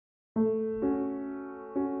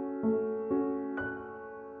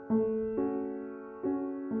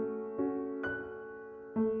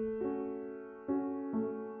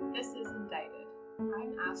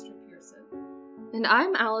And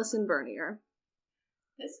I'm Allison Bernier.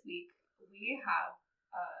 This week, we have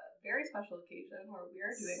a very special occasion where we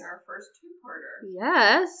are doing our first two-parter.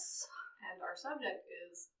 Yes. And our subject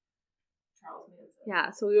is Charles Manson.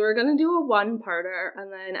 Yeah, so we were going to do a one-parter,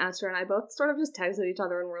 and then Esther and I both sort of just texted each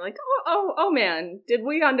other and we're like, oh man, did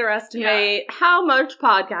we underestimate how much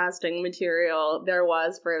podcasting material there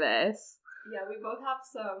was for this? Yeah, we both have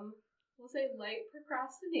some, we'll say, light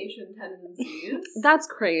procrastination tendencies. That's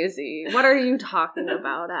crazy. What are you talking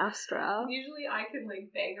about, Astra? Usually I can,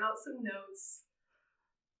 bang out some notes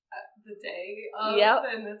the day of,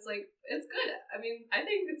 and it's good. I mean, I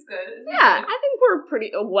think it's good. I think we're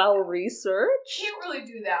pretty well-researched. Can't really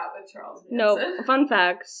do that with Charles Manson. No, fun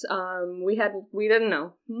fact, we didn't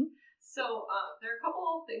know. So, there are a couple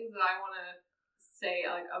of things that I want to say,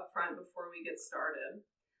 up front before we get started.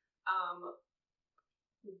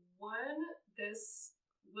 One, this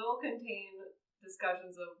will contain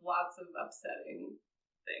discussions of lots of upsetting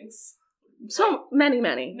things. So many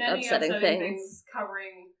upsetting things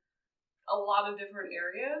covering a lot of different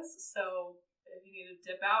areas. So if you need to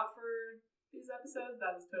dip out for these episodes,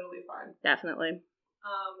 that is totally fine. Definitely.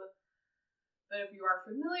 But if you are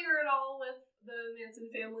familiar at all with the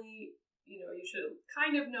Manson family, you should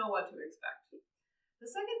kind of know what to expect. The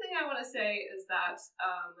second thing I want to say is that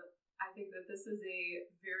I think that this is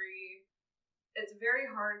it's very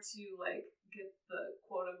hard to get the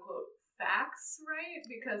quote unquote facts right,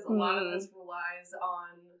 because a lot of this relies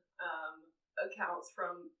on accounts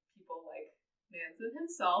from people like Manson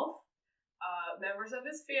himself, members of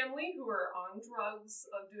his family who are on drugs,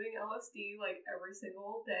 doing LSD every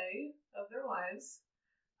single day of their lives,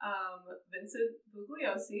 Vincent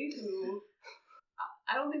Bugliosi, who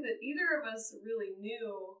I don't think that either of us really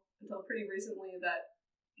knew until pretty recently that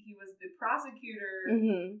he was the prosecutor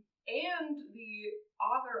and the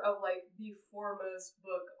author of the foremost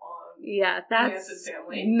book on the Manson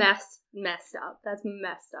family. Messed up. That's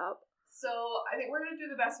messed up. So I think we're going to do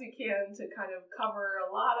the best we can to kind of cover a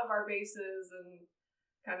lot of our bases and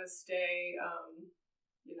kind of stay,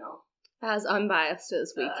 as unbiased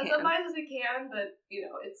as we can. As unbiased as we can, but it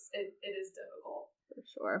is difficult for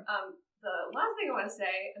sure. The last thing I want to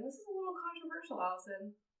say, and this is a little controversial,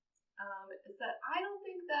 Allison, is that I don't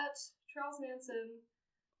think that Charles Manson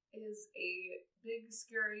is a big,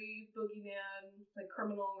 scary boogeyman,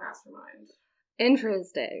 criminal mastermind.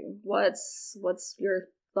 Interesting. What's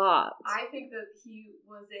your thought? I think that he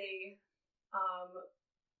was a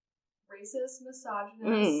racist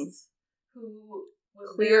misogynist who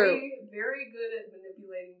was very, very good at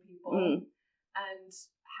manipulating people and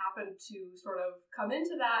happened to sort of come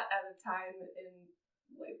into that at a time in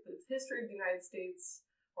the history of the United States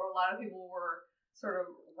where a lot of people were sort of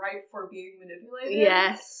ripe for being manipulated.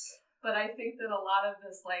 Yes. But I think that a lot of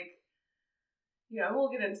this, we'll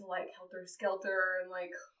get into, Helter Skelter and,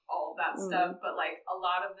 all of that stuff, but, a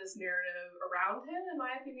lot of this narrative around him, in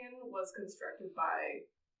my opinion, was constructed by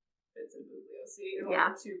Vincent Bugliosi in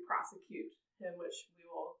order to prosecute him, which we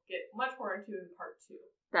will get much more into in part 2.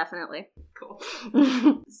 Definitely. Cool.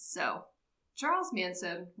 So, Charles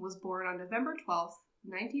Manson was born on November 12th,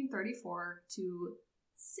 1934, to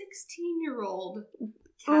 16-year-old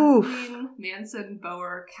Kathleen Manson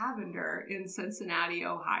Boer Cavender in Cincinnati,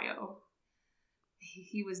 Ohio.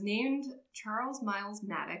 He was named Charles Miles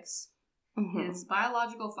Maddox. His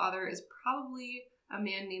biological father is probably a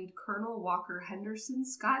man named Colonel Walker Henderson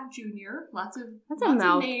Scott Jr. Lots of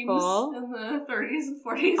names in the 30s and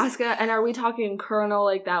 40s. And are we talking colonel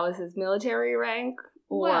that was his military rank?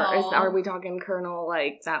 Or are we talking colonel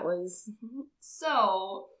that was...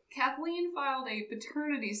 So, Kathleen filed a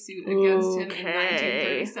paternity suit against him in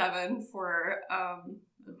 1937 for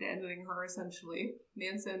abandoning her, essentially.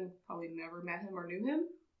 Manson probably never met him or knew him.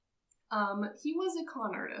 He was a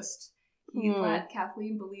con artist. He let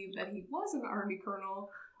Kathleen believe that he was an Army colonel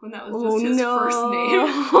when that was just his first name.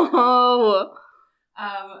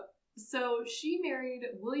 So she married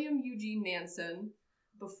William Eugene Manson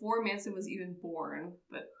before Manson was even born,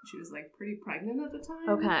 but she was pretty pregnant at the time.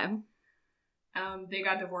 Okay. They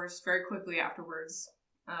got divorced very quickly afterwards.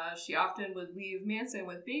 She often would leave Manson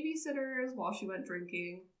with babysitters while she went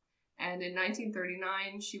drinking. And in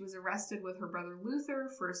 1939, she was arrested with her brother Luther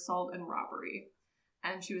for assault and robbery.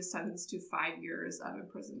 And she was sentenced to 5 years of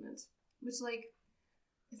imprisonment. Which,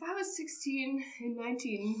 if I was 16 in the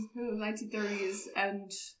 1930s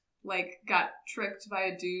and, got tricked by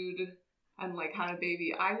a dude and, had a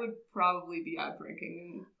baby, I would probably be out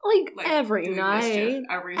drinking. Every night.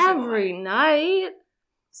 Every night.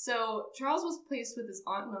 So, Charles was placed with his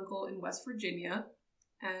aunt and uncle in West Virginia,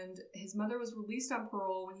 and his mother was released on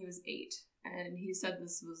parole when he was 8, and he said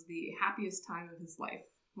this was the happiest time of his life.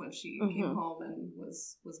 when she came home and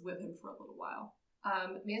was with him for a little while.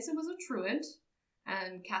 Manson was a truant,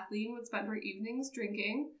 and Kathleen would spend her evenings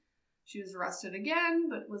drinking. She was arrested again,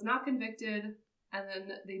 but was not convicted, and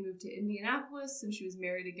then they moved to Indianapolis, and she was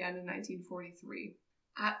married again in 1943.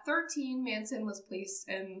 At 13, Manson was placed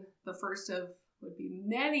in the first of would be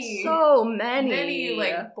many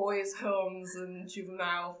like boys' homes and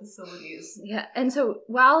juvenile facilities. Yeah, and so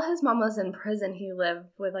while his mom was in prison, he lived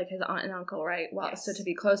with like his aunt and uncle, right? Well, yes. So to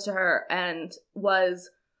be close to her, and was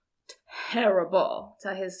terrible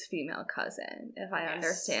to his female cousin, if I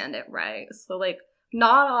understand it right. So like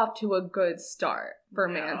not off to a good start for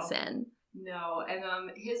Manson. No,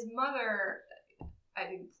 and his mother, I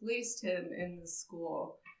think, placed him in the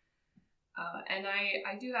school. And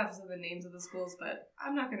I do have some of the names of the schools, but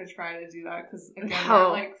I'm not going to try to do that because, again, there are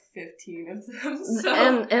like 15 of them. So.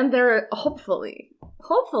 And they're hopefully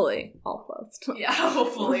all closed. Yeah,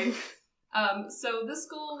 hopefully. So this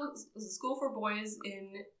school was a school for boys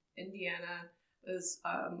in Indiana. It was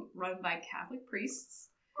run by Catholic priests.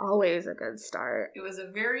 Always a good start. It was a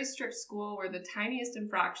very strict school where the tiniest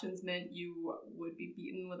infractions meant you would be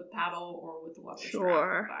beaten with a paddle or with a leather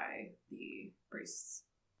strap by the priests.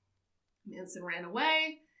 Manson ran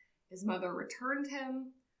away. His mother returned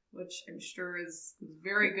him, which I'm sure is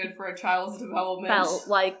very good for a child's development. Felt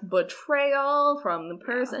like betrayal from the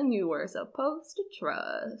person you were supposed to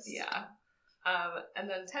trust. Yeah. And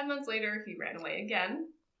then 10 months later, he ran away again.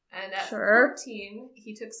 And at 14,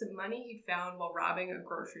 he took some money he'd found while robbing a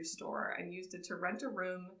grocery store and used it to rent a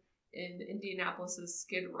room in Indianapolis's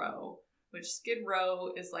Skid Row, which Skid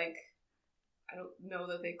Row is like, I don't know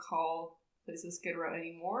that they call places Skid Row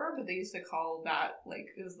anymore, but they used to call that, like,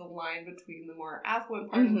 it was the line between the more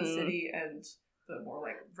affluent part of the city and the more,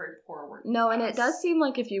 like, very poor working class. And it does seem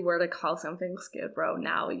like if you were to call something Skid Row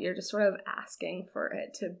now, you're just sort of asking for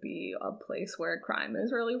it to be a place where crime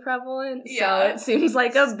is really prevalent. Yeah. So it seems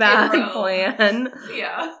like a bad plan.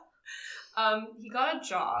 Yeah. He got a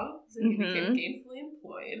job, so he became gainfully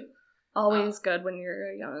employed. Always good when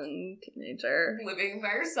you're a young teenager. Living by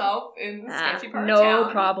yourself in a sketchy part of town.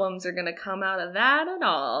 No problems are going to come out of that at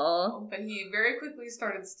all. But he very quickly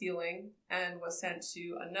started stealing and was sent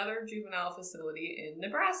to another juvenile facility in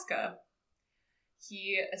Nebraska.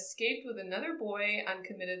 He escaped with another boy and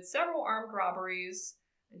committed several armed robberies,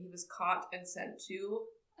 and he was caught and sent to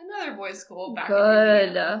another boys' school back in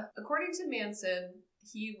Indiana. According to Manson,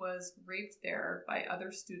 he was raped there by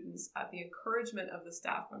other students at the encouragement of the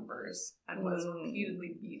staff members and was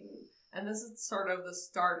repeatedly beaten. And this is sort of the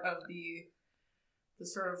start of the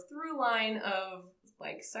sort of through line of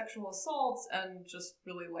like sexual assaults and just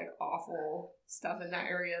really like awful stuff in that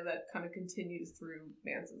area that kind of continues through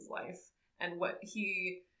Manson's life. And what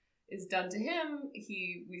he is done to him,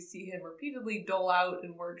 we see him repeatedly dole out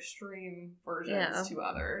in more extreme versions to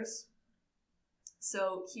others.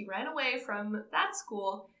 So he ran away from that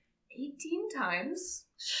school 18 times.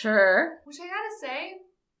 Sure. Which I gotta say,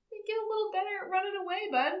 you get a little better at running away,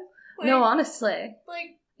 bud. Like, no, honestly.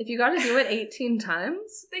 Like, if you gotta do it 18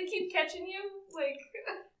 times, they keep catching you. Like,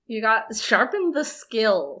 you got sharpen the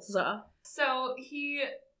skills. So he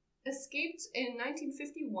escaped in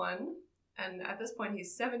 1951, and at this point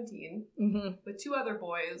he's 17, with two other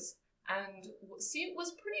boys. And was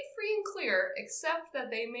pretty free and clear, except that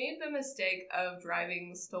they made the mistake of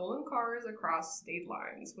driving stolen cars across state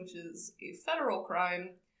lines, which is a federal crime,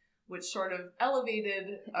 which sort of elevated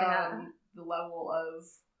the level of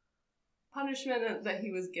punishment that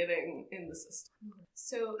he was getting in the system.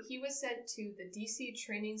 So he was sent to the DC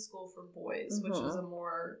Training School for Boys, which is a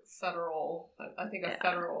more federal, I think a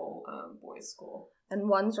federal boys' school. And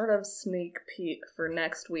one sort of sneak peek for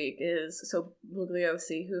next week is, so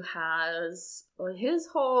Bugliosi, who has his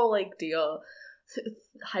whole, like, deal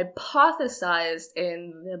hypothesized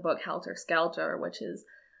in the book Helter Skelter, which is,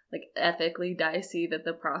 like, ethically dicey that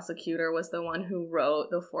the prosecutor was the one who wrote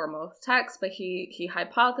the foremost text, but he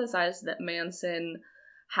hypothesized that Manson,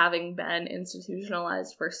 having been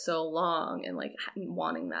institutionalized for so long and, like,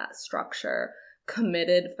 wanting that structure,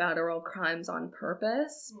 committed federal crimes on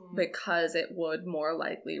purpose because it would more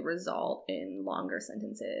likely result in longer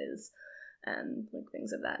sentences and like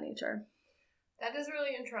things of that nature. That is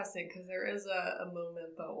really interesting because there is a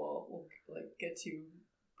moment that we'll like get to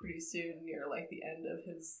pretty soon near like the end of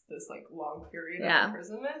this like long period of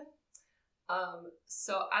imprisonment.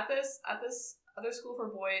 So at this other school for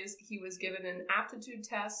boys, he was given an aptitude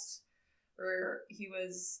test. Or he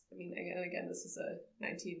was, I mean, again, this is a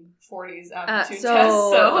 1940s aptitude test,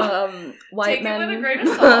 so white take men. it with a grain of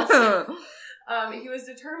salt. He was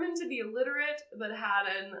determined to be illiterate, but had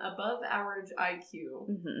an above-average IQ.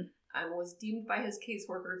 and was deemed by his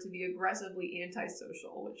caseworker to be aggressively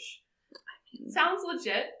antisocial, which sounds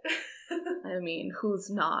legit. I mean, who's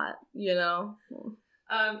not, you know?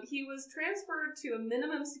 He was transferred to a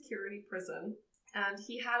minimum security prison, and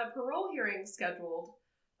he had a parole hearing scheduled,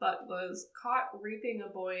 but was caught raping a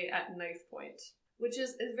boy at knife point. Which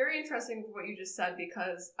is very interesting for what you just said,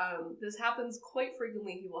 because this happens quite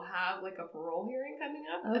frequently. He will have like a parole hearing coming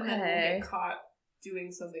up, and then will get caught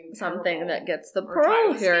doing something that gets the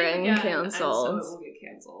parole hearing canceled. And so it will get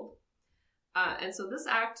canceled. And so this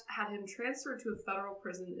act had him transferred to a federal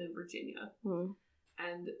prison in Virginia.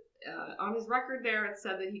 And on his record there, it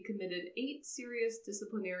said that he committed 8 serious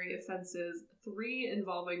disciplinary offenses, 3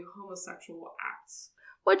 involving homosexual acts.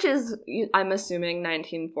 Which is, I'm assuming,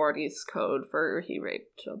 1940s code for he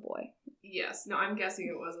raped a boy. Yes. No, I'm guessing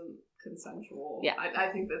it wasn't consensual. Yeah.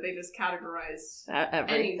 I think that they just categorized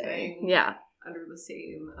anything. Under the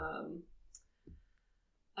same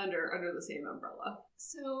under the same umbrella.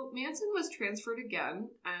 So Manson was transferred again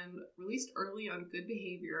and released early on good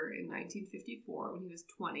behavior in 1954 when he was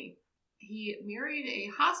 20. He married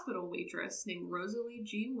a hospital waitress named Rosalie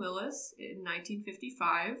Jean Willis in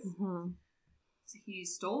 1955. He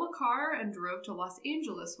stole a car and drove to Los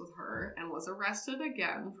Angeles with her and was arrested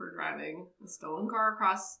again for driving a stolen car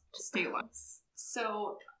across state lines.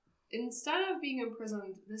 So instead of being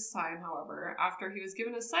imprisoned this time, however, after he was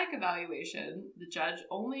given a psych evaluation, the judge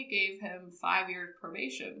only gave him 5 years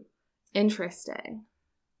probation. Interesting.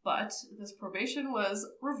 But this probation was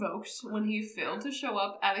revoked when he failed to show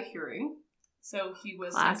up at a hearing. So he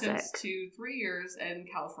was sentenced to 3 years in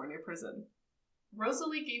California prison.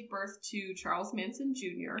 Rosalie gave birth to Charles Manson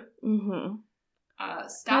Jr. Can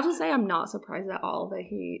I just say I'm not surprised at all that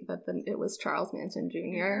it was Charles Manson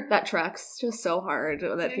Jr. That tracks just so hard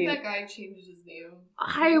that that guy changed his name.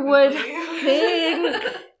 I would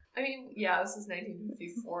think. I mean, yeah, this is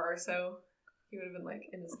 1954, so he would have been like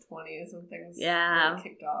in his 20s and things. Yeah, really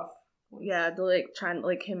kicked off. Yeah, trying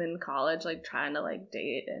him in college, trying to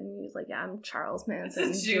date, and he's like, "Yeah, I'm Charles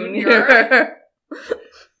Manson Jr."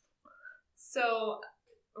 So,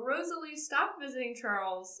 Rosalie stopped visiting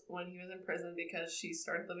Charles when he was in prison because she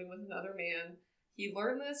started living with another man. He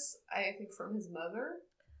learned this, I think, from his mother.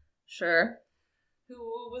 Sure. Who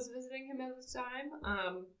was visiting him at the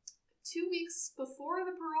time. 2 weeks before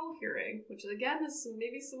the parole hearing, which again is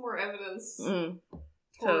maybe some more evidence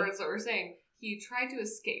towards what we're saying, he tried to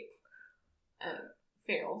escape and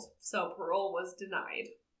failed, so parole was denied.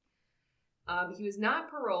 He was not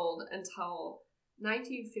paroled until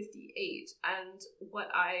 1958, and what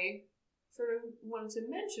I sort of wanted to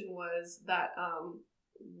mention was that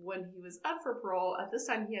when he was up for parole, at this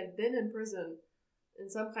time he had been in prison, in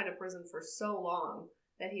some kind of prison for so long,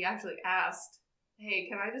 that he actually asked, "Hey,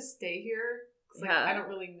 can I just stay here? 'Cause, I don't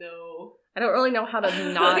really know. I don't really know how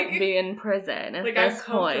to not be in prison at this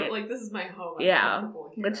point. This is my home. I'm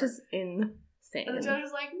which is insane. And the judge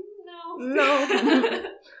was like, no. No.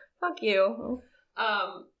 Fuck you.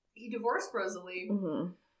 He divorced Rosalie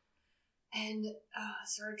and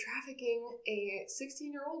started trafficking a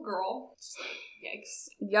 16-year-old girl. Yikes.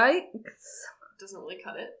 Doesn't really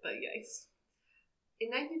cut it, but yikes. In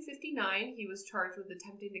 1959, he was charged with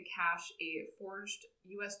attempting to cash a forged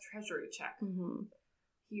U.S. Treasury check.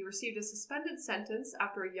 He received a suspended sentence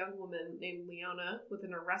after a young woman named Leona, with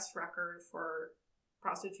an arrest record for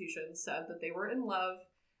prostitution, said that they were in love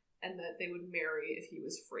and that they would marry if he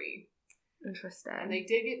was free. Interesting. And they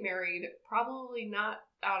did get married, probably not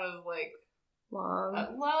out of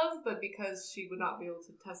love, but because she would not be able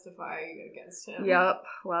to testify against him. Yep,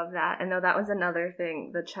 love that. And no, that was another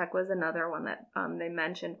thing. The check was another one that they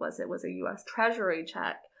mentioned, it was a U.S. Treasury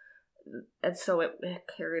check. And so it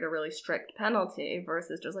carried a really strict penalty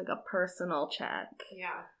versus just a personal check.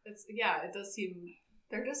 Yeah, it does seem,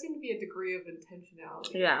 there does seem to be a degree of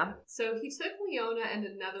intentionality. Yeah. So he took Leona and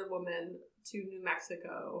another woman to New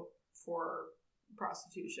Mexico for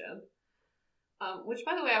prostitution. Which,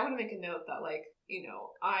 by the way, I want to make a note that,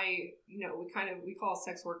 we call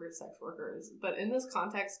sex workers, but in this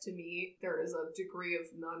context, to me, there is a degree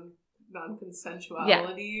of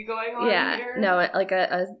non-consensuality going on here. No,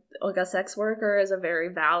 a sex worker is a very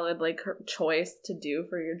valid choice to do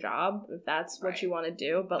for your job if that's what you want to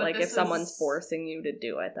do. But if someone's forcing you to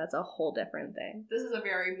do it, that's a whole different thing. This is a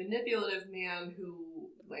very manipulative man who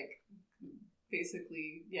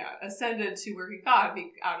basically ascended to where he thought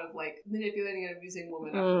out of manipulating and abusing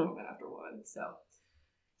woman after woman after woman. So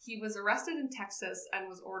he was arrested in Texas and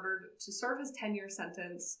was ordered to serve his 10-year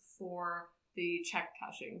sentence for the check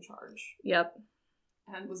cashing charge. Yep.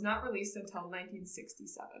 And was not released until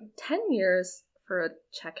 1967. 10 years for a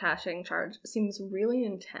check cashing charge seems really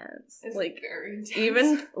intense. It's like very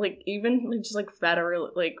intense. even just like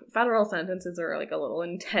federal sentences are like a little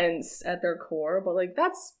intense at their core, but like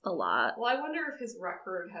that's a lot. Well, I wonder if his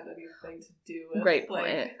record had anything to do with Great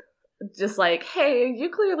point. Just like, hey, you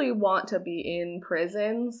clearly want to be in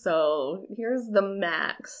prison, so here's the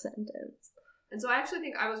max sentence. And so I actually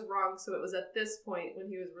think I was wrong. So it was at this point when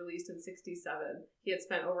he was released in 1967, he had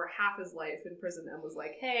spent over half his life in prison and was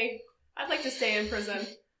like, hey, I'd like to stay in prison. And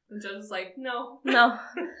the judge was like, no. No.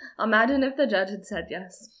 Imagine if the judge had said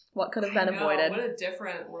yes. What could have been avoided? What a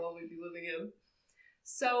different world we'd be living in.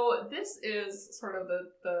 So this is sort of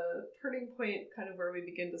the turning point, kind of where we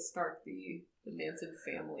begin to start the Manson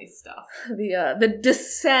family stuff. The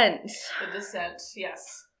descent. The descent,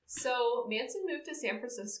 yes. So Manson moved to San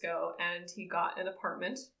Francisco and he got an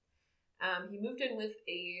apartment. He moved in with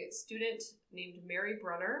a student named Mary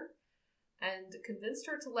Brunner and convinced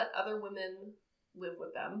her to let other women live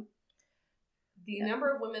with them. The number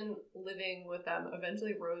of women living with them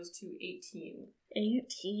eventually rose to 18.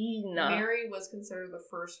 18. Mary was considered the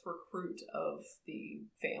first recruit of the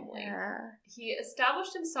family. Yeah. He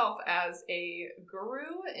established himself as a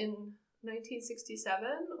guru in 1967,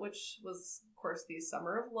 which was, of course, the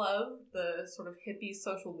Summer of Love, the sort of hippie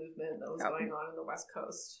social movement that was going on in the West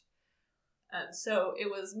Coast. And so it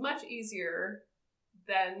was much easier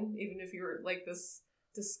then, even if you were like this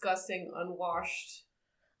disgusting, unwashed,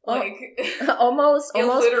 like almost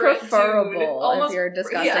preferable almost, if you're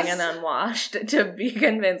disgusting and unwashed to be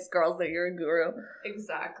convinced girls that you're a guru.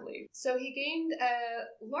 Exactly. So he gained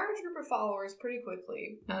a large group of followers pretty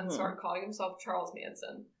quickly and started calling himself Charles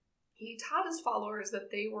Manson. He taught his followers that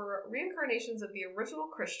they were reincarnations of the original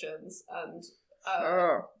Christians and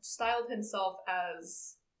styled himself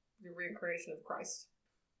as the reincarnation of Christ.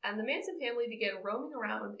 And the Manson family began roaming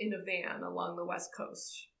around in a van along the West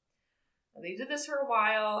Coast. They did this for a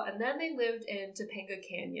while, and then they lived in Topanga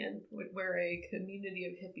Canyon, where a community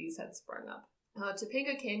of hippies had sprung up.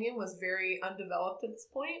 Topanga Canyon was very undeveloped at this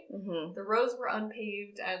point. Mm-hmm. The roads were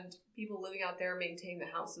unpaved, and people living out there maintained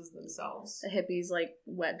the houses themselves. The hippies' like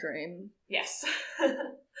wet dream. Yes.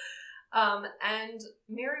 And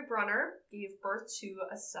Mary Brunner gave birth to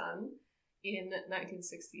a son in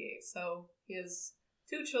 1968. So he has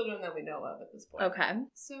 2 children that we know of at this point. Okay.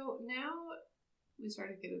 So now we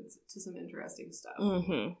started getting to some interesting stuff.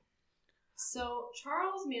 Mm-hmm. So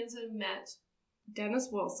Charles Manson met Dennis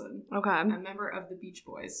Wilson, a member of the Beach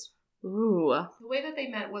Boys. Ooh. The way that they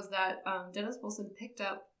met was that Dennis Wilson picked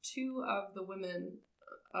up 2 of the women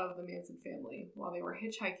of the Manson family while they were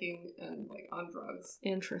hitchhiking and like on drugs.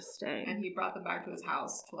 Interesting. And he brought them back to his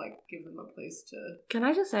house to like give them a place to... Can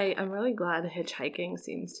I just say, I'm really glad hitchhiking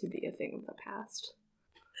seems to be a thing of the past.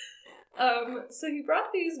 So he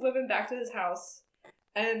brought these women back to his house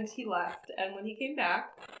and he left. And when he came back,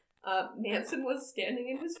 Manson was standing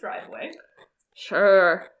in his driveway.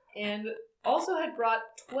 Sure. And also had brought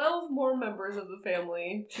 12 more members of the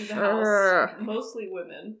family to the house, mostly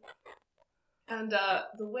women. And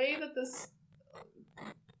the way that this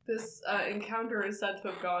encounter is said to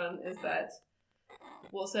have gone is that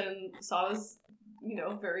Wilson saw this,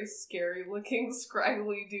 very scary-looking,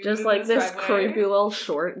 scraggly dude. Just like this creepy little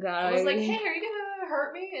short guy. I was like, hey, are you gonna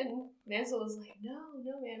hurt me? And Manson was like,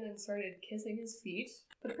 no, man, and started kissing his feet.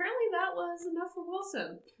 But apparently that was enough for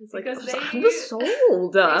Wilson. He's like, because I'm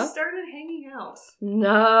sold. They started hanging out.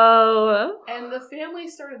 No. And the family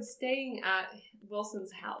started staying at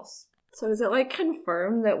Wilson's house. So is it,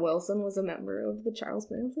 confirmed that Wilson was a member of the Charles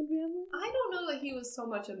Manson family? I don't know that he was so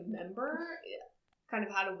much a member. It kind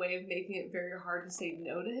of had a way of making it very hard to say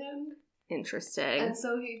no to him. Interesting. And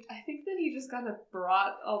so I think that he just kind of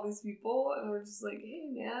brought all these people and were just like, hey,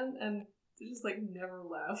 man, and they just, never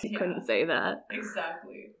left. He couldn't say that.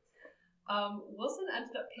 Exactly. Wilson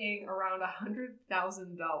ended up paying around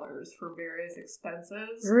 $100,000 for various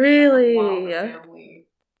expenses. Really? While the family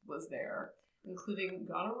was there, including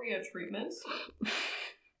gonorrhea treatment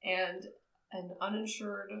and an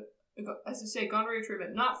uninsured, as I say, gonorrhea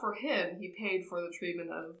treatment, not for him. He paid for the treatment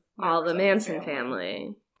of all the Manson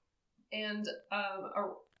family. And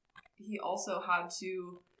he also had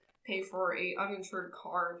to pay for a uninsured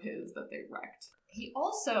car of his that they wrecked. He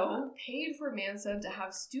also paid for Manson to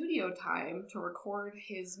have studio time to record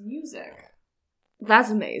his music.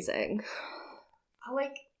 That's amazing. Oh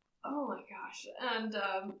my gosh. And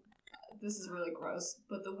this is really gross,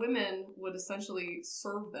 but the women would essentially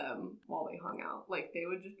serve them while they hung out. They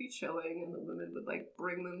would just be chilling, and the women would,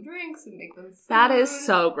 bring them drinks and make them food. That is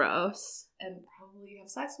so gross. And probably have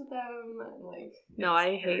sex with them, and, no,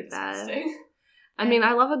 I hate that. I mean,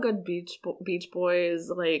 I love a good Beach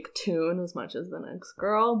Boys, like, tune as much as the next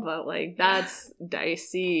girl, but, like, that's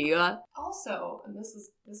dicey. Also, and this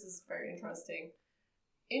is very interesting,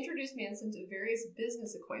 introduced Manson to various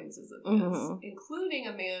business acquaintances of his, including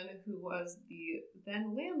a man who was the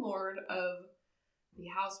then landlord of the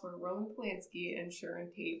house where Roman Polanski and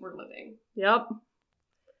Sharon Tate were living. Yep.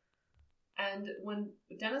 And when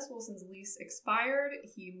Dennis Wilson's lease expired,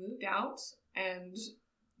 he moved out, and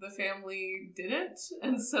the family didn't,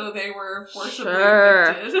 and so they were forcibly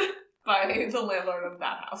evicted by the landlord of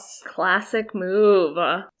that house. Classic move.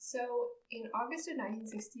 So, in August of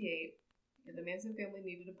 1968, the Manson family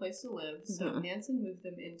needed a place to live, so Manson moved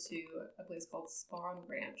them into a place called Spahn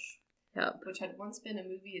Ranch, which had once been a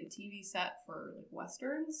movie and TV set for like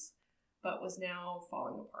westerns, but was now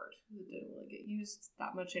falling apart. It didn't really get used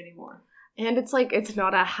that much anymore. And it's like, it's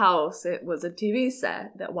not a house, it was a TV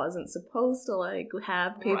set that wasn't supposed to, like,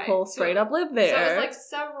 have people straight up live there. So it was, like,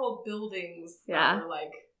 several buildings that were,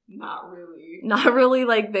 like, not really,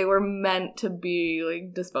 like, they were meant to be,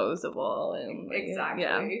 like, disposable. And, like, exactly.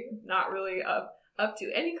 Yeah. Not really up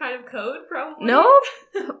to any kind of code, probably. Nope.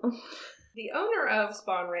 The owner of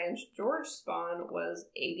Spahn Ranch, George Spahn, was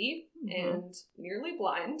 80 and nearly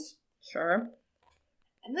blind. Sure.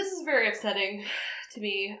 And this is very upsetting to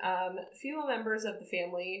me. Female members of the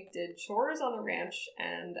family did chores on the ranch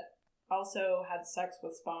and also had sex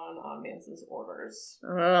with Spahn on Manson's orders.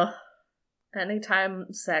 Ugh.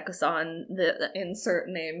 Anytime sex on the insert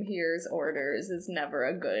name here's orders is never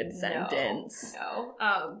a good sentence. No.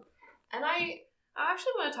 And I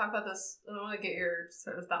actually want to talk about this, and I want to get your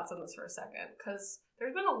sort of thoughts on this for a second, because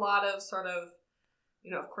there's been a lot of sort of,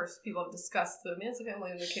 you know, of course, people have discussed the Manson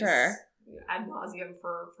family in the case ad nauseum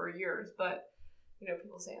for years, but, you know,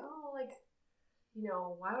 people say, oh, like, you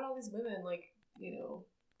know, why would all these women, like, you know,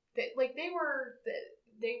 they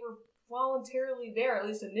were voluntarily there, at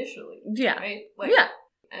least initially. Yeah. Right? Like,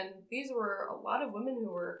 and these were a lot of women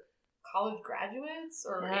who were college graduates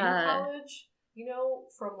or in college, you know,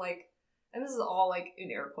 from, like, and this is all, like,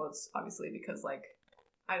 in air quotes, obviously, because, like,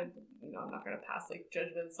 I'm not going to pass, like,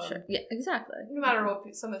 judgments on... Yeah, exactly. No matter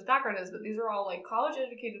what someone's background is, but these are all, like,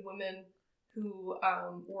 college-educated women who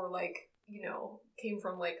were, like, you know, came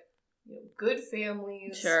from, like, you know, good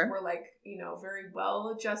families, were, like, you know, very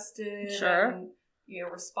well-adjusted, and, you know,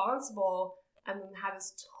 responsible, and then had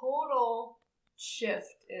this total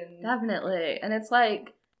shift in... Definitely. And it's,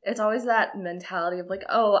 like, it's always that mentality of, like,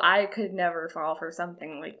 oh, I could never fall for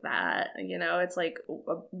something like that, you know? It's, like,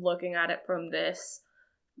 looking at it from this...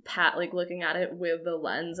 looking at it with the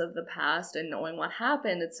lens of the past and knowing what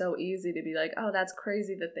happened, it's so easy to be like, oh, that's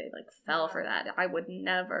crazy that they, like, fell for that. I would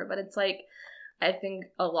never. But it's like, I think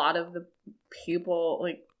a lot of the people,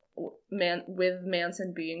 like, with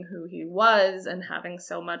Manson being who he was and having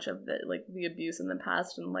so much of the, like, the abuse in the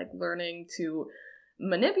past and, like, learning to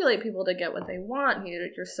manipulate people to get what they want,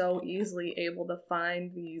 you're so easily able to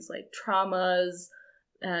find these, like, traumas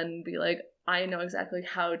and be like, I know exactly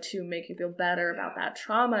how to make you feel better about that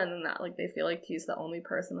trauma, and then that, like, they feel like he's the only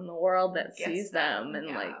person in the world that sees them, and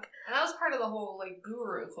like, and that was part of the whole, like,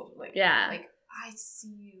 guru culture, like, like, I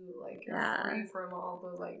see you, like, you're free from all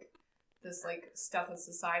the, like, this, like, stuff that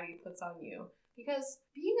society puts on you, because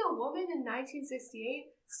being a woman in 1968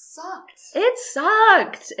 sucked. It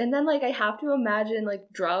sucked, and then, like, I have to imagine, like,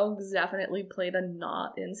 drugs definitely played a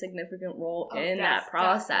not insignificant role in that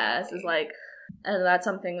process. Definitely. Is like. And that's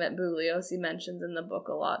something that Bugliosi mentions in the book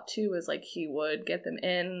a lot, too, is, like, he would get them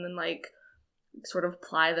in and, like, sort of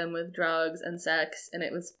ply them with drugs and sex, and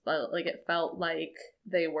it was, like, it felt like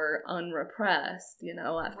they were unrepressed, you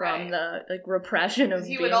know, from the, like, repression of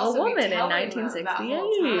being a woman in 1968. That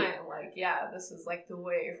whole time, like, this is, like, the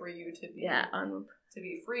way for you to be, to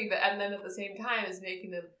be free, but, and then at the same time is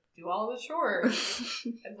making them do all the chores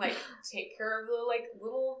and, like, take care of the, like,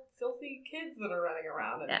 little filthy kids that are running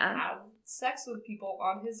around and have sex with people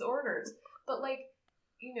on his orders. But, like,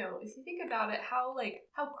 you know, if you think about it, how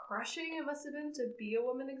crushing it must have been to be a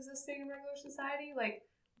woman existing in regular society. Like,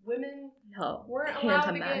 women weren't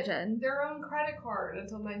allowed to get their own credit card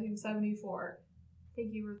until 1974.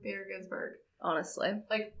 Thank you, Ruth Bader Ginsburg. Honestly.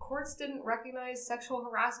 Like, courts didn't recognize sexual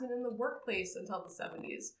harassment in the workplace until the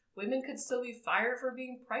 70s. Women could still be fired for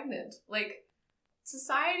being pregnant. Like,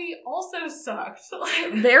 society also sucked.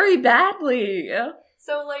 Like, very badly.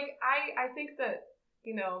 So, like, I think that,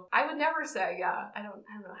 you know, I would never say, I don't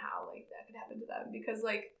know how, like, that could happen to them. Because,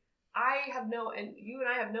 like, and you and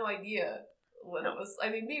I have no idea what it was. I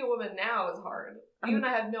mean, being a woman now is hard. You and I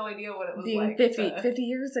have no idea what it was being like. 50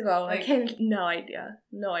 years ago. Like, no idea.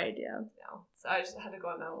 No idea. No. So I just had to go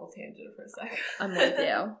on that little tangent for a second. I'm with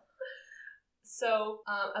you. So,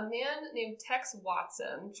 a man named Tex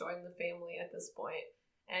Watson joined the family at this point,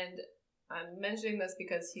 and I'm mentioning this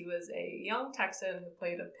because he was a young Texan who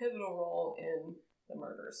played a pivotal role in the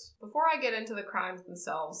murders. Before I get into the crimes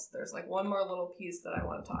themselves, there's like one more little piece that I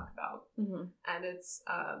want to talk about, and it's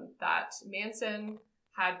that Manson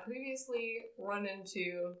had previously run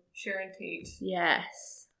into Sharon Tate.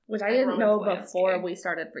 Yes. Which I didn't know before we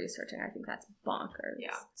started researching. I think that's bonkers.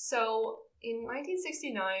 Yeah. So, in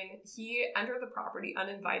 1969, he entered the property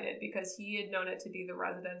uninvited because he had known it to be the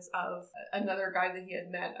residence of another guy that he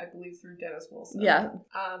had met, I believe, through Dennis Wilson. Yeah.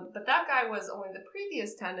 But that guy was only the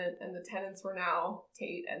previous tenant, and the tenants were now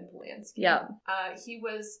Tate and Polanski. Yeah. He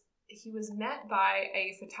was met by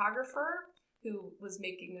a photographer who was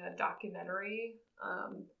making a documentary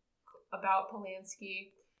about Polanski,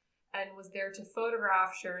 and was there to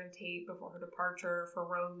photograph Sharon Tate before her departure for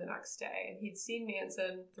Rome the next day. And he'd seen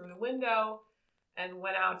Manson through the window and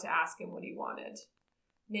went out to ask him what he wanted.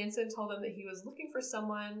 Manson told him that he was looking for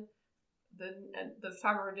someone, and the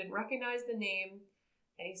photographer didn't recognize the name,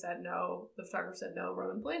 and he said no. The photographer said no,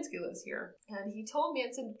 Roman Polanski lives here. And he told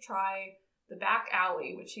Manson to try the back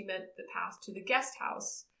alley, which he meant the path to the guest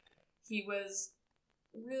house. He was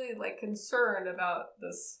really concerned about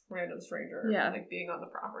this random stranger being on the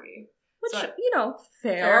property, which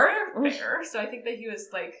fair. So I think that he was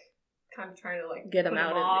kind of trying to get him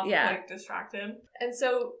out off, distract him. And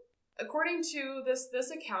so according to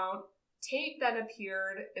this account, Tate then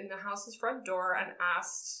appeared in the house's front door and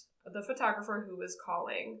asked the photographer who was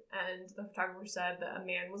calling, and the photographer said that a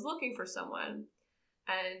man was looking for someone,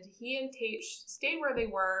 and he and Tate stayed where they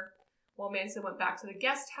were while Manson went back to the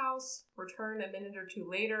guest house, returned a minute or two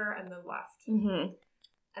later, and then left. Mm-hmm.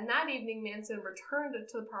 And that evening, Manson returned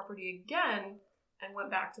to the property again and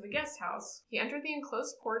went back to the guest house. He entered the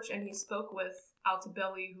enclosed porch and he spoke with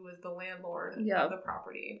Altobelli, who was the landlord of the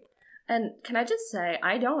property. And can I just say,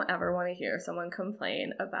 I don't ever want to hear someone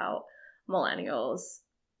complain about millennials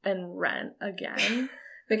and rent again.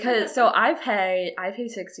 Because, so I pay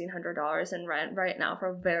 $1,600 in rent right now for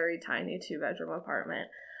a very tiny 2-bedroom apartment.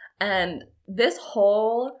 And this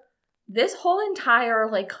whole entire,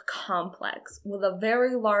 complex with a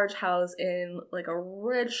very large house in, a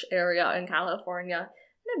rich area in California,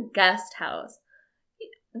 and a guest house,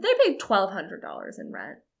 they paid $1,200 in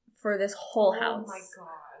rent for this whole house. Oh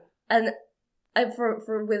my God. And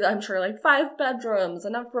for with, I'm sure, 5 bedrooms,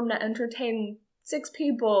 enough room to entertain 6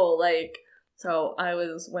 people, So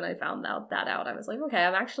when I found that out, I was like, okay,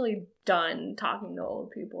 I'm actually done talking to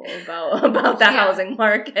old people about the housing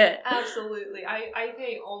market. Absolutely. I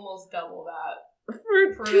pay almost double that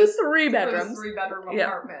for 3 bedrooms. For a 3-bedroom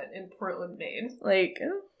apartment in Portland, Maine.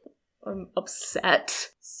 I'm upset.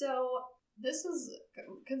 So this was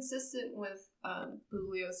consistent with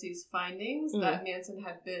Bugliosi's findings that Manson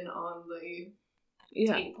had been on the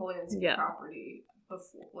Tate Polanski property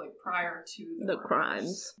before, prior to the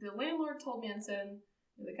crimes. The landlord told Manson,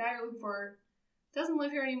 the guy you're looking for doesn't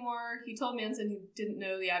live here anymore. He told Manson he didn't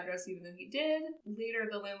know the address even though he did. Later,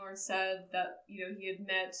 the landlord said that, he had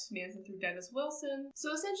met Manson through Dennis Wilson.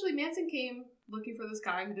 So essentially, Manson came looking for this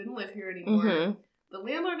guy who didn't live here anymore. Mm-hmm. The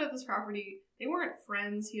landlord of this property, they weren't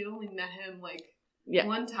friends. He had only met him,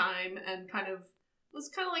 one time and was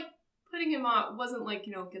putting him on. Wasn't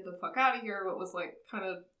get the fuck out of here, but was kind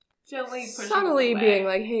of gently pushing subtly him away.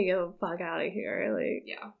 Being hey, get the fuck out of here.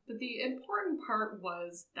 Yeah. But the important part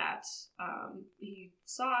was that he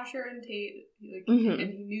saw Sharon Tate,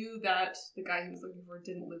 and he knew that the guy he was looking for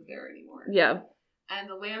didn't live there anymore. Yeah. And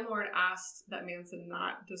the landlord asked that Manson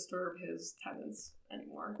not disturb his tenants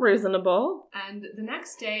anymore. Reasonable. And the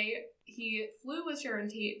next day, he flew with Sharon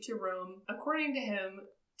Tate to Rome. According to him,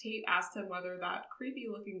 Tate asked him whether that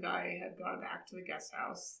creepy-looking guy had gone back to the guest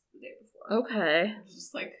house the day before. Okay. It was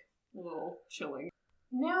just, a little chilling.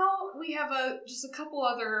 Now, we have just a couple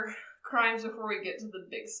other crimes before we get to the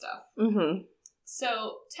big stuff. Mm-hmm.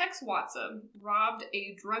 So, Tex Watson robbed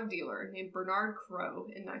a drug dealer named Bernard Crowe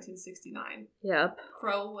in 1969. Yep.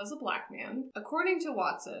 Crowe was a black man. According to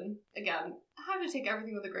Watson, again, I have to take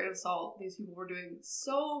everything with a grain of salt. These people were doing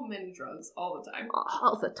so many drugs all the time.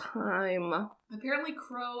 All the time. Apparently,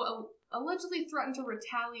 Crowe allegedly threatened to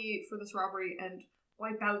retaliate for this robbery and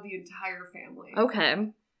wipe out the entire family.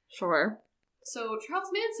 Okay. Sure. So, Charles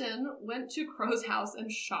Manson went to Crowe's house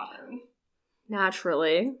and shot him.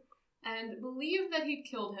 Naturally. And believed that he'd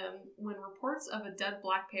killed him when reports of a dead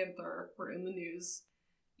Black Panther were in the news.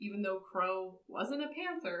 Even though Crowe wasn't a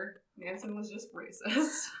panther, Manson was just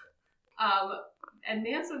racist. And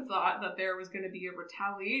Manson thought that there was going to be a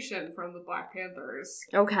retaliation from the Black Panthers.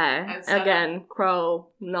 Okay. Again, Crowe,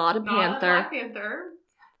 not a panther. Not a Black Panther.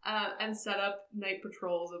 and set up night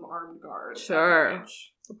patrols of armed guards. Sure.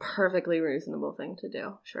 A perfectly reasonable thing to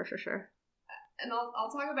do. Sure. And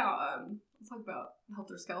I'll talk about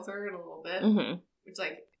Helter Skelter in a little bit. Mm-hmm. Which,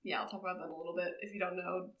 I'll talk about that in a little bit. If you don't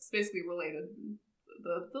know, it's basically related.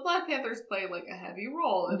 The Black Panthers play a heavy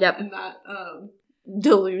role in that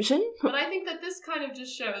delusion. But I think that this kind of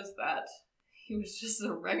just shows that he was just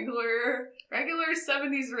a regular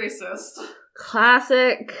 70s racist.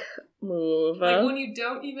 Classic move. When you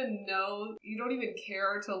don't even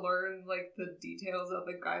care to learn the details of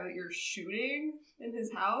the guy that you're shooting in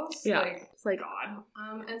his house. Yeah, it's God.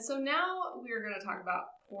 And so now we are going to talk about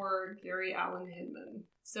poor Gary Allen Hinman.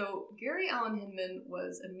 So Gary Allen Hinman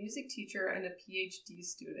was a music teacher and a PhD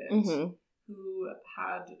student who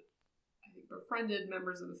had, I think, befriended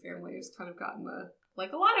members of the family. Who's kind of gotten a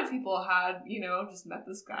lot of people had, just met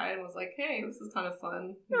this guy and was like, hey, this is kind of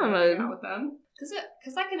fun. Hang out with them.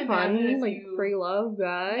 Because I can imagine if you... free love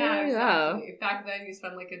guy. Yeah, exactly. Yeah. Back then you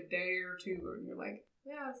spend a day or two and you're like,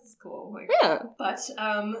 yeah, this is cool. Yeah. But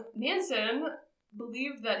Manson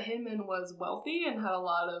believed that Hinman was wealthy and had a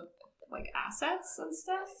lot of assets and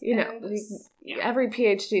stuff. Every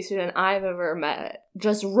PhD student I've ever met,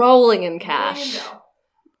 just rolling in cash.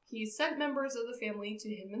 He sent members of the family to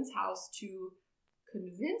Hinman's house to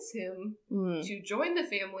convince him to join the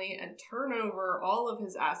family and turn over all of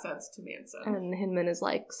his assets to Manson. And Hinman is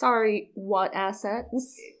like, sorry, what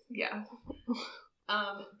assets? Yeah.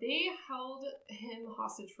 They held him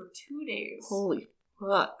hostage for 2 days. Holy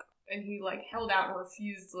fuck. And he held out and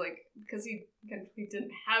refused, because he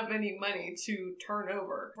didn't have any money to turn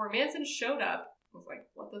over. Before Manson showed up, was like,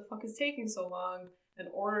 what the fuck is taking so long? And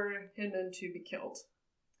ordered Hinman to be killed.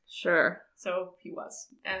 Sure. So he was.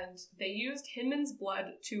 And they used Hinman's blood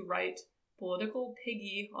to write political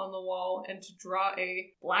piggy on the wall and to draw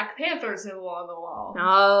a Black Panther symbol on the wall.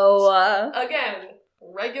 Oh. Again,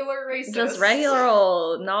 regular racist. Just regular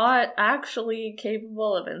old, not actually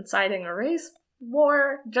capable of inciting a race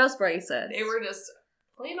war, just racist. They were just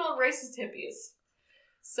plain old racist hippies.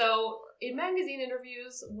 So, in magazine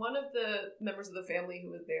interviews, one of the members of the family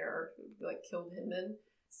who was there, who killed Hinman,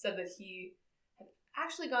 said that he had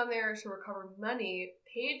actually gone there to recover money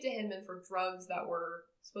paid to Hinman for drugs that were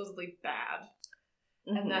supposedly bad.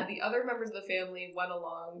 Mm-hmm. And that the other members of the family went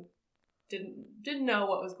along, didn't know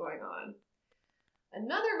what was going on.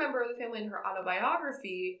 Another member of the family in her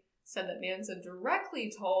autobiography said that Manson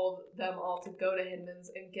directly told them all to go to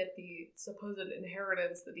Hinman's and get the supposed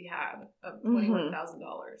inheritance that he had of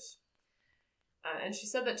 $21,000. And she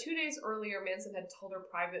said that 2 days earlier, Manson had told her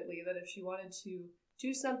privately that if she wanted to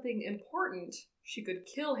do something important, she could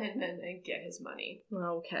kill Hinman and get his money.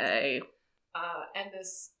 Okay. And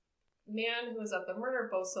this man who was at the murder,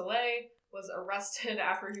 Beau Soleil, was arrested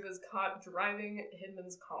after he was caught driving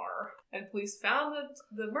Hinman's car. And police found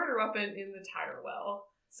the murder weapon in the tire well.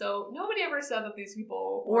 So nobody ever said that these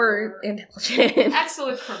people were intelligent.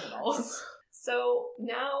 Excellent criminals. So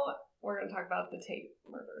now we're going to talk about the Tate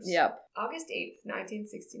murders. Yep. August 8th,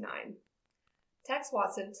 1969. Tex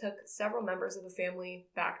Watson took several members of the family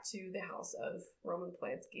back to the house of Roman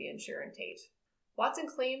Polanski and Sharon Tate. Watson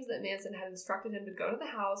claims that Manson had instructed him to go to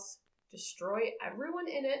the house, destroy everyone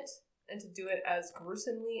in it, and to do it as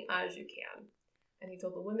gruesomely as you can. And he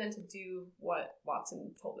told the women to do what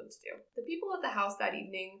Watson told them to do. The people at the house that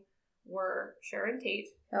evening were Sharon Tate,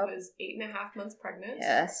 who was 8.5 months pregnant.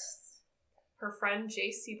 Yes. Her friend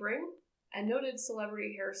Jay Sebring, a noted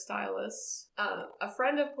celebrity hairstylist, a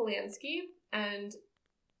friend of Polanski, and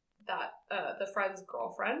the friend's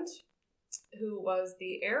girlfriend, who was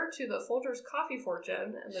the heir to the Folgers coffee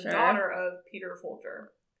fortune and the daughter of Peter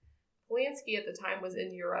Folger. Polanski at the time was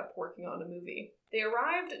in Europe working on a movie. They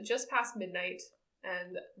arrived just past midnight,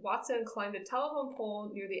 and Watson climbed a telephone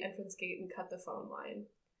pole near the entrance gate and cut the phone line.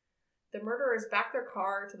 The murderers backed their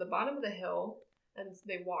car to the bottom of the hill, and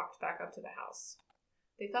they walked back up to the house.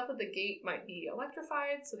 They thought that the gate might be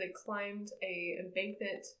electrified, so they climbed an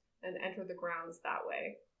embankment and entered the grounds that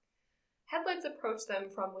way. Headlights approached them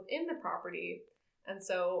from within the property, and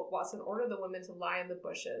so Watson ordered the women to lie in the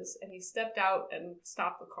bushes, and he stepped out and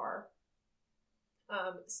stopped the car.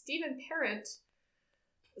 Stephen Parent,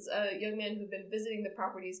 a young man who'd been visiting the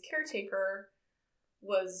property's caretaker,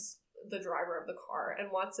 was the driver of the car, and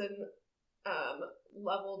Watson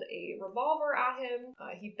leveled a revolver at him.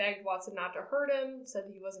 He begged Watson not to hurt him, said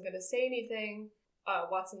he wasn't going to say anything.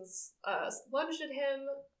 Watson lunged at him,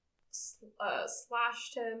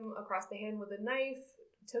 slashed him across the hand with a knife,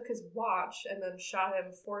 took his watch, and then shot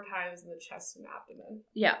him 4 times in the chest and abdomen.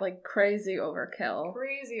 Yeah, crazy overkill.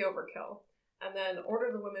 Crazy overkill. And then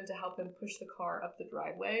ordered the women to help him push the car up the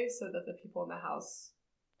driveway so that the people in the house,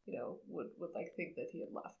 would like think that he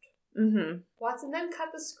had left. Mm-hmm. Watson then cut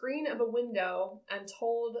the screen of a window and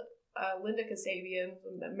told Linda Kasabian,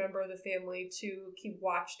 a member of the family, to keep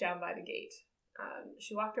watch down by the gate.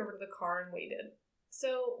 She walked over to the car and waited.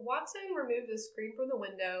 So Watson removed the screen from the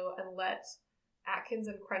window and let Atkins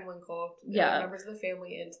and Krenwinkel, members of the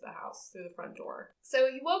family, into the house through the front door. So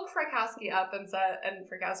he woke Frykowski up and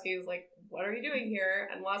Frykowski was like, "What are you doing here?"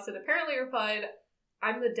 And Watson apparently replied,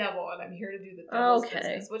 "I'm the devil and I'm here to do the devil's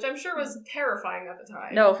business," which I'm sure was terrifying at the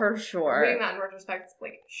time. No, for sure. Reading that in retrospect,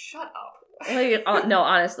 like, shut up. Like, no,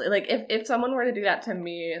 honestly, like, if someone were to do that to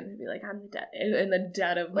me, and be like, I'm in the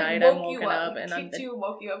dead of night, I'm woken up, and I'm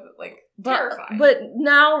woke you up, like, terrifying. But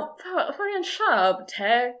now, fucking shut up,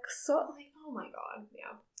 Tex. Like, oh my god,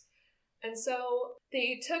 yeah. And so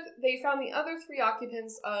they found the other 3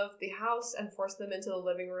 occupants of the house and forced them into the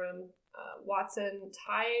living room. Watson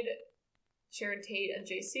tied Sharon Tate and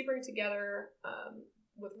Jay Sebring together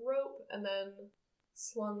with rope and then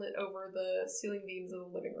slung it over the ceiling beams of the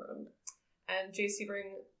living room. And Jay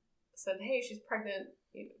Sebring said, "Hey, she's pregnant.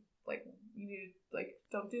 You need to,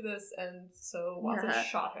 don't do this." And so Watson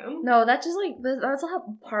shot him. No, that's just, that's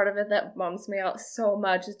a part of it that bums me out so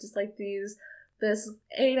much. It's just, this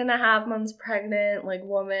 8.5 months pregnant,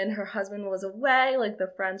 woman, her husband was away.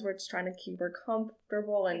 The friends were just trying to keep her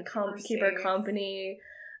comfortable and keep her company.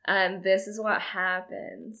 And this is what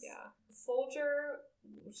happens. Yeah. Folger,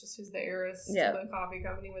 which is who's the heiress to the coffee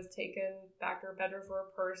company, was taken back to her bedroom for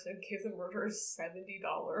a purse and gave the murderers $70.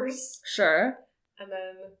 Sure. And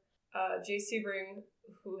then Jay Sebring,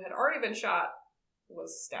 who had already been shot,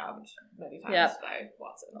 was stabbed many times by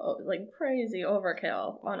Watson. Oh, crazy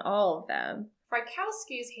overkill on all of them.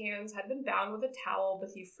 Frykowski's hands had been bound with a towel, but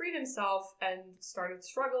he freed himself and started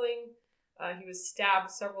struggling. He was stabbed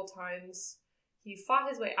several times. He fought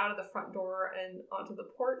his way out of the front door and onto the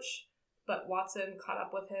porch, but Watson caught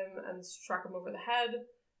up with him and struck him over the head,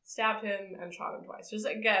 stabbed him, and shot him twice. Just,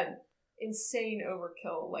 again, insane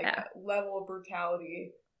overkill. Level of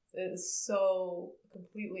brutality is so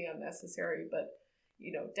completely unnecessary, but,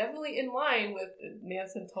 definitely in line with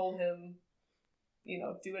Manson told him,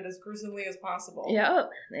 do it as gruesomely as possible. Yeah,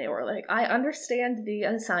 they were like, I understand the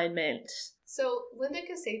assignment. So Linda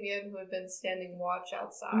Kasabian, who had been standing watch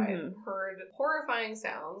outside, heard horrifying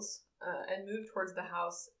sounds and moved towards the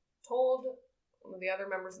house, told one of the other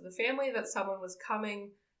members of the family that someone was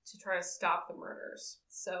coming to try to stop the murders.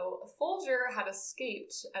 So Folger had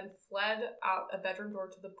escaped and fled out a bedroom door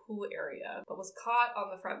to the pool area, but was caught on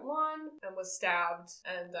the front lawn and was stabbed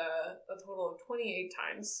and a total of 28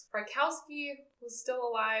 times. Frykowski was still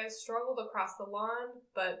alive, struggled across the lawn,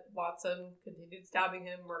 but Watson continued stabbing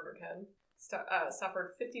him, murdered him.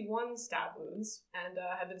 Suffered 51 stab wounds and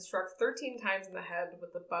had been struck 13 times in the head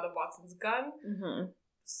with the butt of Watson's gun. Mm-hmm.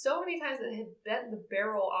 So many times that it had bent the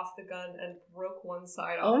barrel off the gun and broke one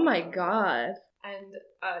side off. Oh my god. And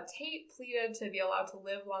Tate pleaded to be allowed to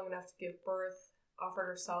live long enough to give birth, offered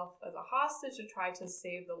herself as a hostage to try to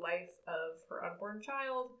save the life of her unborn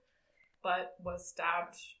child, but was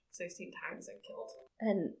stabbed 16 times and killed.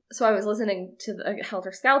 And so I was listening to the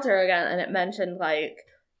Helter Skelter again, and it mentioned,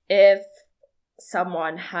 if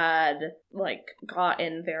someone had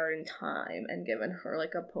gotten there in time and given her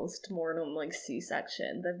a post-mortem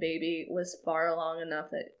C-section, the baby was far along enough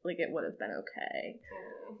that it would have been okay,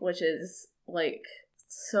 which is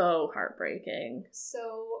so heartbreaking.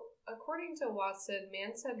 So according to Watson,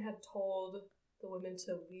 Manson had told the women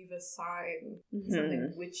to leave a sign,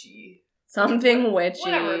 something witchy,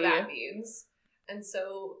 whatever that means. And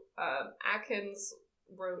so Atkins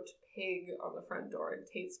wrote "pig" on the front door in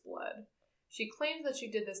Tate's blood. She claims that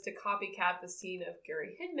she did this to copycat the scene of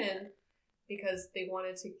Gary Hidman because they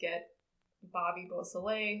wanted to get Bobby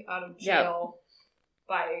Beausoleil out of jail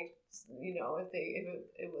by, if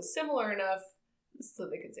it was similar enough so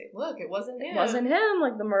they could say, look, it wasn't him. It wasn't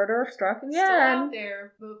him, the murderer struck again. Still out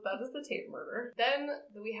there, but that is the Tate murder. Then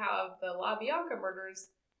we have the LaBianca murders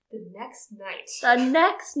the next night. The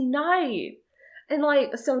next night! And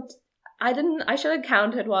so I should have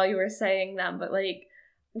counted while you were saying them, but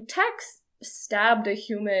Tex stabbed a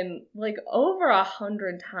human over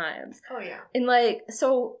 100 times. Oh yeah. And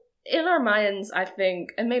so in our minds, I think,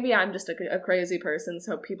 and maybe I'm just a crazy person,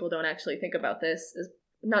 so people don't actually think about this, is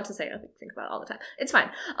not to say I think about it all the time. It's fine.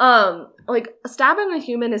 Stabbing a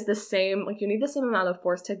human is the same, you need the same amount of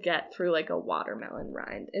force to get through a watermelon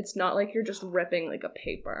rind. It's not you're just ripping a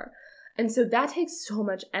paper. And so that takes so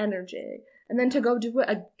much energy. And then to go do it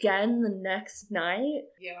again the next night.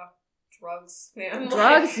 Yeah. Drugs, man.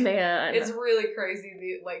 It's really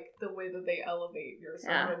crazy the way that they elevate your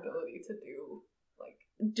ability to do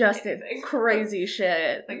just anything. crazy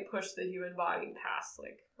shit. Like, push the human body past,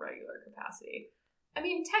 like, regular capacity. I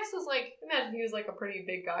mean, Tex was, like, imagine he was, like, a pretty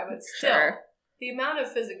big guy, but still, Sure. the amount of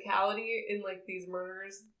physicality in, like, these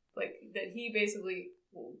murders, like, that he basically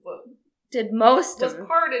did most was of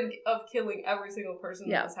part of killing every single person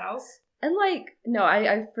in this house. And, like, no,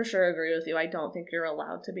 I for sure agree with you. I don't think you're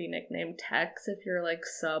allowed to be nicknamed Tex if you're, like,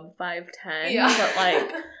 sub 5'10". Yeah. But,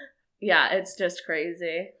 like, yeah, it's just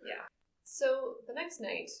crazy. Yeah. So, the next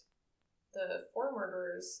night, the 4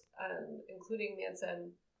 murderers, including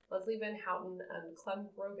Manson, Leslie Van Houten, and Clem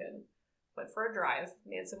Grogan, went for a drive.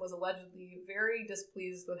 Manson was allegedly very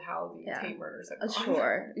displeased with how the Tate murders had gone.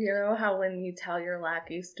 Sure. You know how when you tell your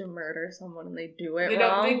lackeys to murder someone and they do it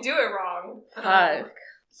wrong? They do it wrong. Fuck.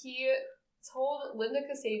 He told Linda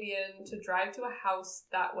Kasabian to drive to a house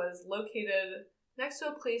that was located next to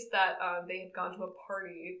a place that they had gone to a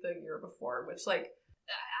party the year before, which, like,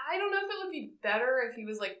 I don't know if it would be better if he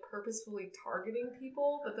was, like, purposefully targeting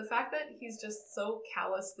people, but the fact that he's just so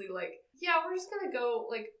callously, like, yeah, we're just gonna go,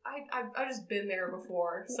 like, I've just been there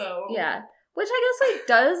before, so... Yeah. Which I guess, like,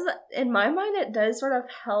 does, in my mind, it does sort of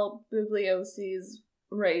help Bugliosi's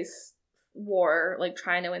race war, like,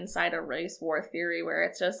 trying to incite a race war theory where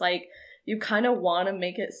it's just, like, you kind of want to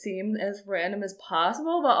make it seem as random as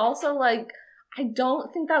possible, but also, like, I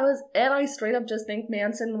don't think that was it. I straight up just think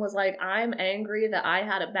Manson was like, I'm angry that I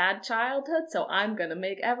had a bad childhood, so I'm gonna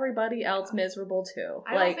make everybody else miserable too.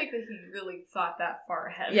 I don't think that he really thought that far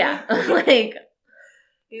ahead. Yeah. Like,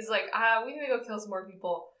 he's like, we need to go kill some more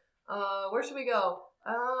people. Where should we go?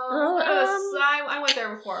 I went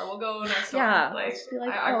there before. We'll go next door. Yeah. Like,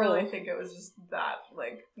 I really think it was just that,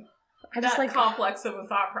 like, complex of a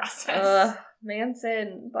thought process.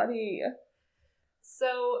 Manson, buddy.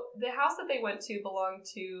 So, the house that they went to belonged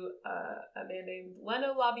to a man named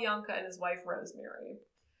Leno LaBianca and his wife, Rosemary.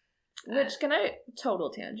 Which,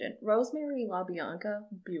 total tangent. Rosemary LaBianca,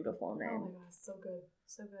 beautiful name. Oh my gosh, so good.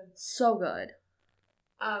 So good. So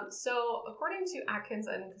good. So, according to Atkins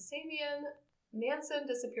and Kasabian, Manson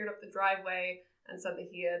disappeared up the driveway and said that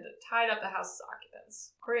he had tied up the house's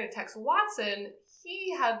occupants. According to Tex Watson,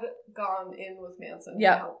 he had gone in with Manson to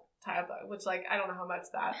help tie up, which, like, I don't know how much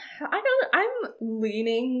that... I'm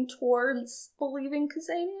leaning towards believing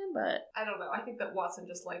Kasabian, but... I don't know. I think that Watson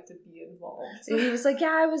just liked to be involved. He was like,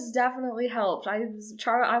 yeah, I was definitely helped. I was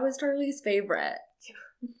Charlie's favorite.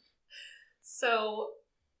 Yeah. So,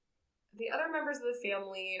 the other members of the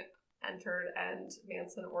family entered, and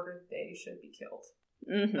Manson ordered they should be killed.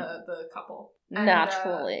 Mm-hmm. The couple. And,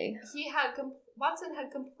 naturally. Watson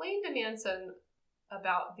had complained to Manson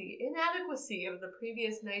about the inadequacy of the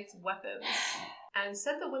previous night's weapons and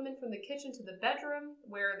sent the women from the kitchen to the bedroom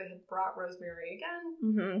where they had brought Rosemary again.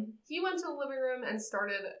 Mm-hmm. He went to the living room and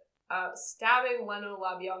started stabbing Leno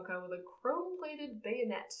LaBianca with a chrome-plated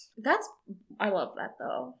bayonet. I love that,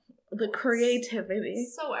 though. The creativity.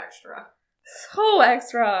 So extra. So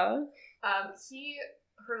extra. He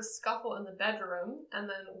heard a scuffle in the bedroom and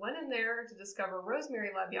then went in there to discover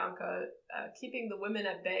Rosemary LaBianca keeping the women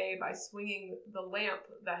at bay by swinging the lamp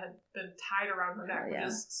that had been tied around her neck, which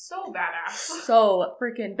is so badass. So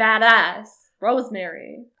freaking badass.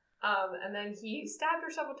 Rosemary. And then he stabbed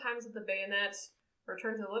her several times with the bayonet,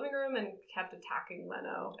 returned to the living room, and kept attacking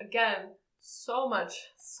Leno. Again, so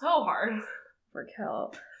hard. For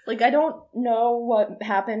kill. Like, I don't know what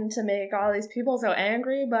happened to make all these people so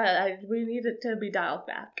angry, but we need it to be dialed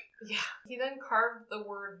back. Yeah. He then carved the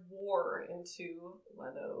word war into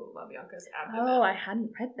Leno LaBianca's abdomen. Oh, I hadn't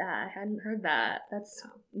read that. I hadn't heard that. That's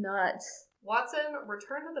nuts. Watson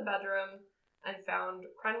returned to the bedroom and found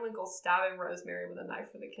Krenwinkel stabbing Rosemary with a knife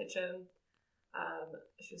from the kitchen.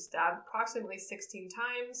 She was stabbed approximately 16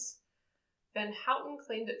 times. Van Houten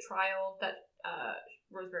claimed at trial that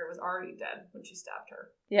Rosemary was already dead when she stabbed her.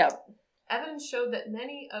 Yep. Evidence showed that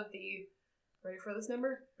many of the, ready for this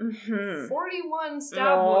number? Mm-hmm. 41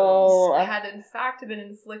 stab wounds had in fact been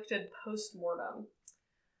inflicted post-mortem.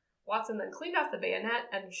 Watson then cleaned off the bayonet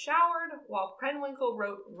and showered, while Krenwinkel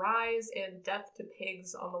wrote "Rise" and "Death to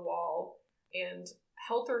Pigs" on the wall, and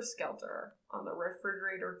 "Helter Skelter" on the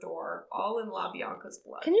refrigerator door, all in LaBianca's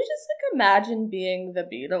blood. Can you just, like, imagine being the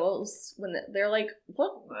Beatles when they're like,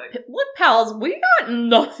 look, pals, we got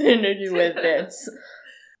nothing to do with this.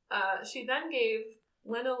 She then gave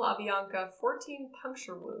Leno LaBianca 14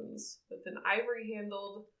 puncture wounds with an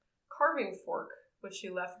ivory-handled carving fork, which she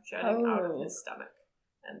left jutting out of his stomach,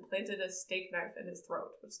 and planted a steak knife in his throat.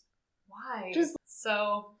 Why?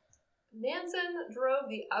 So, Manson drove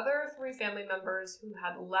the other 3 family members who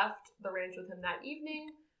had left the ranch with him that evening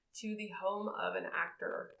to the home of an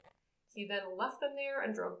actor. He then left them there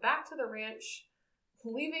and drove back to the ranch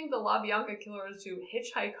leaving the LaBianca killers to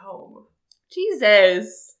hitchhike home.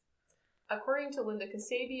 Jesus. According to Linda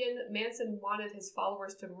Kasabian, Manson wanted his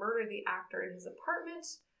followers to murder the actor in his apartment,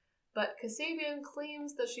 but Kasabian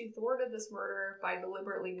claims that she thwarted this murder by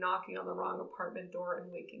deliberately knocking on the wrong apartment door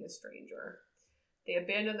and waking a stranger. They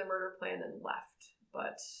abandoned the murder plan and left,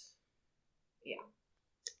 but yeah.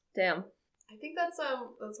 Damn. I think that's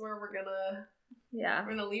where we're gonna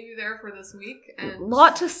leave you there for this week, and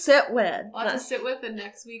lot to sit with. And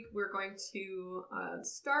next week we're going to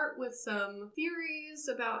start with some theories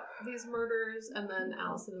about these murders, and then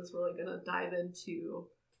Allison is really gonna dive into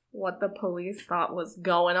what the police thought was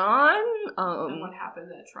going on, and what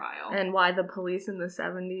happened at trial, and why the police in the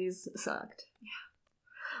 70s sucked.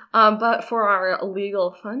 Yeah. But for our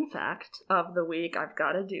legal fun fact of the week, I've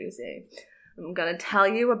got a doozy. I'm gonna tell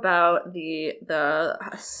you about the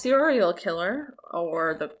serial killer,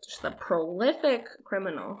 or the prolific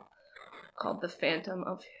criminal called the Phantom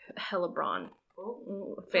of Heilbronn.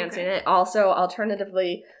 Fancy it. Also,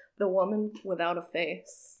 alternatively, the woman without a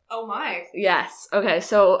face. Oh my. Yes. Okay.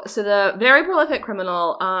 So the very prolific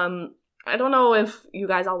criminal. I don't know if you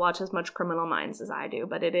guys all watch as much Criminal Minds as I do,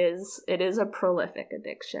 but it is a prolific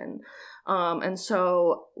addiction. And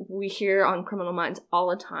so we hear on Criminal Minds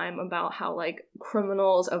all the time about how, like,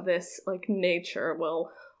 criminals of this, like, nature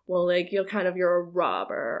will like, you're a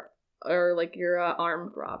robber, or, like, you're an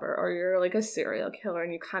armed robber, or you're, like, a serial killer,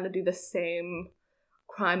 and you kind of do the same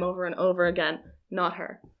crime over and over again. Not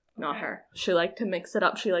her. Not her. She liked to mix it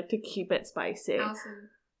up. She liked to keep it spicy. Allison,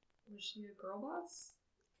 was she a girl boss?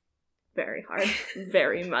 Very hard.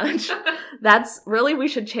 Very much. That's really, we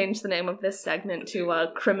should change the name of this segment to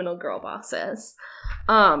Criminal Girl Bosses.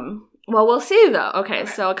 Well, we'll see though. Okay,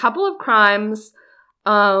 so a couple of crimes.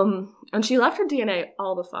 And she left her DNA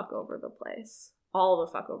all the fuck over the place.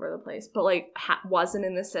 But, like, wasn't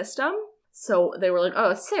in the system. So they were like,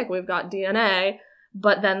 oh, sick, we've got DNA.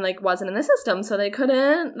 But then, like, wasn't in the system, so they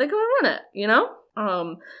couldn't run it, you know?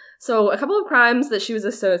 So a couple of crimes that she was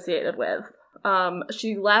associated with.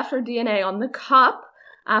 She left her DNA on the cup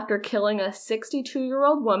after killing a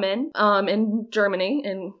 62-year-old woman in Germany,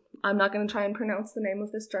 and I'm not going to try and pronounce the name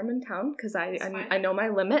of this German town because I know my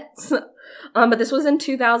limits. But this was in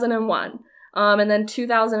 2001. And then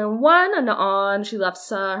 2001 and on, she left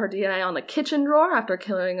her DNA on the kitchen drawer after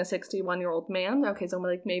killing a 61-year-old man. Okay, so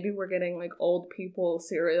like maybe we're getting like old people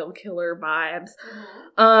serial killer vibes.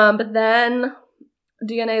 Mm-hmm. But then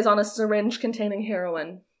DNA is on a syringe containing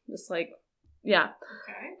heroin. Just like, yeah.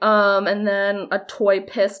 Okay. And then a toy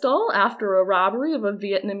pistol after a robbery of a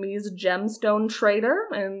Vietnamese gemstone trader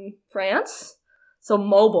in France. So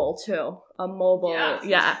mobile too. A mobile,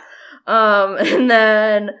 yeah. And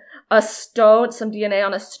then some DNA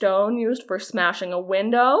on a stone used for smashing a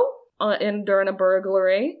window during a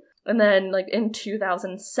burglary. And then, like, in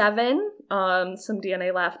 2007, some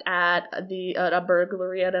DNA left at a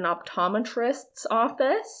burglary at an optometrist's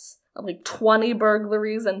office. Like, 20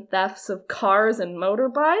 burglaries and thefts of cars and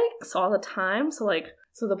motorbikes all the time. So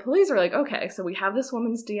the police are like, okay, so we have this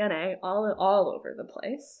woman's DNA all over the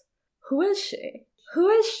place. Who is she?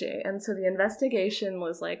 And so the investigation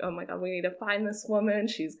was like, oh my god, we need to find this woman.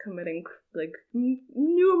 She's committing, like,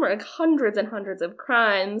 numerous, hundreds and hundreds of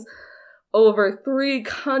crimes over 3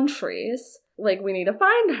 countries. Like, we need to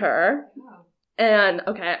find her. Wow. And,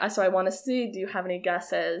 okay, so I want to see, do you have any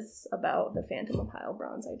guesses about the Phantom of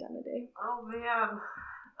Heilbronn's identity? Oh, man.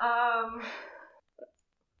 I'll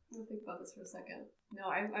think about this for a second. No,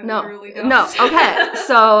 I literally don't. No, okay,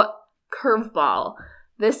 so, curveball.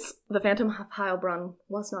 The Phantom of Heilbronn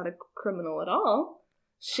was not a criminal at all.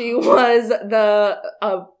 She was the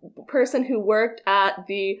person who worked at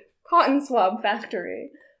the cotton swab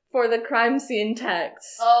factory for the crime scene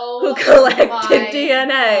techs who collected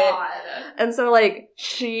DNA. God. And so, like,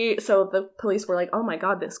 so the police were like, oh my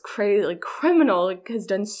god, this crazy, like, criminal, like, has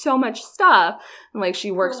done so much stuff. And, like,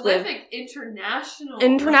 she works with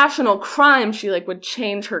international crime. She, like, would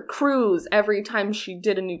change her crews every time she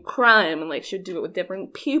did a new crime, and, like, she'd do it with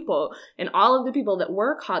different people. And all of the people that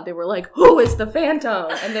were caught, they were like, who is the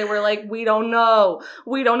Phantom? And they were like, we don't know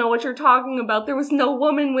what you're talking about. There was no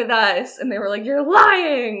woman with us. And they were like, you're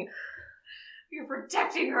lying. You're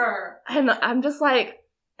protecting her. And I'm just like,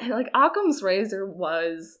 Occam's razor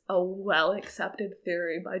was a well-accepted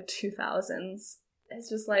theory by 2000s. It's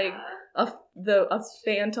just like a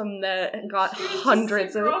phantom that got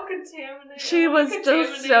hundreds of... She was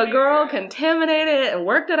just a girl contaminated and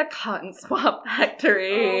worked at a cotton swab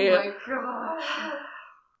factory. Oh my god.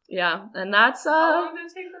 Yeah, and that's... How long did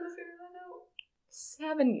it take them to figure that out?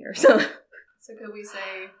 7 years. So could we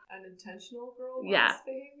say an intentional girl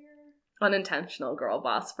behavior? unintentional girl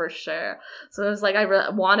boss for sure. So it was like I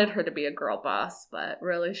wanted her to be a girl boss, but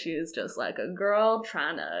really she's just like a girl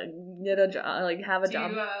trying to get a job, like have a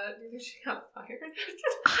job. Do you think she got fired?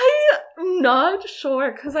 I'm not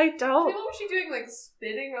sure because I don't. What was she doing? Like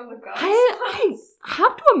spitting on the guns? I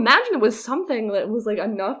have to imagine it was something that was like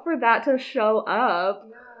enough for that to show up.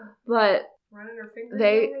 Yeah. But running her fingers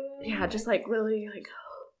over just like really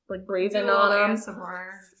like breathing on them.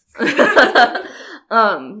 ASMR.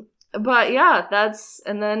 But yeah,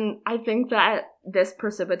 and then I think that this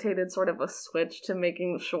precipitated sort of a switch to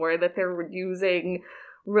making sure that they're using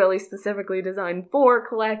really specifically designed for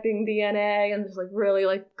collecting DNA and just like really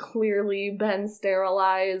like clearly been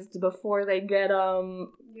sterilized before they get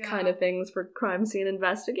kind of things for crime scene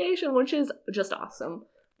investigation, which is just awesome.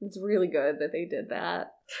 It's really good that they did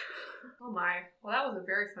that. Oh my. Well, that was a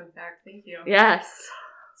very fun fact. Thank you. Yes.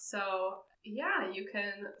 So, yeah, you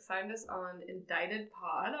can find us on Indicted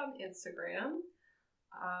Pod on Instagram.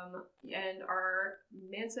 And our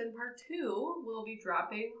Manson Part 2 will be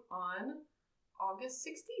dropping on August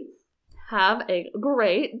 16th. Have a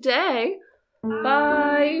great day.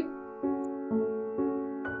 Bye.